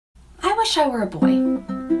wish I were a boy.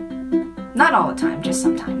 Not all the time, just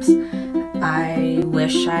sometimes. I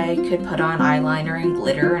wish I could put on eyeliner and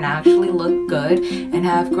glitter and actually look good and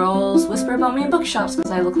have girls whisper about me in bookshops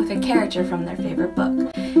because I look like a character from their favorite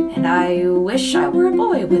book. And I wish I were a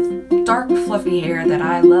boy with dark fluffy hair that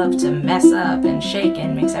I love to mess up and shake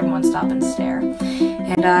and makes everyone stop and stare.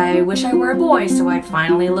 And I wish I were a boy so I'd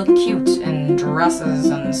finally look cute in dresses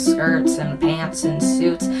and skirts and pants and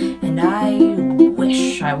suits. And I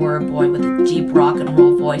wish I were a boy with a deep rock and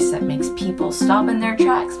roll voice that makes people stop in their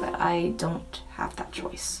tracks, but I don't have that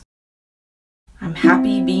choice. I'm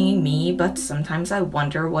happy being me, but sometimes I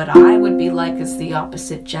wonder what I would be like as the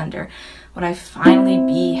opposite gender. Would I finally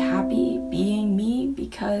be happy being me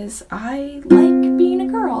because I like being a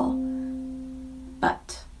girl?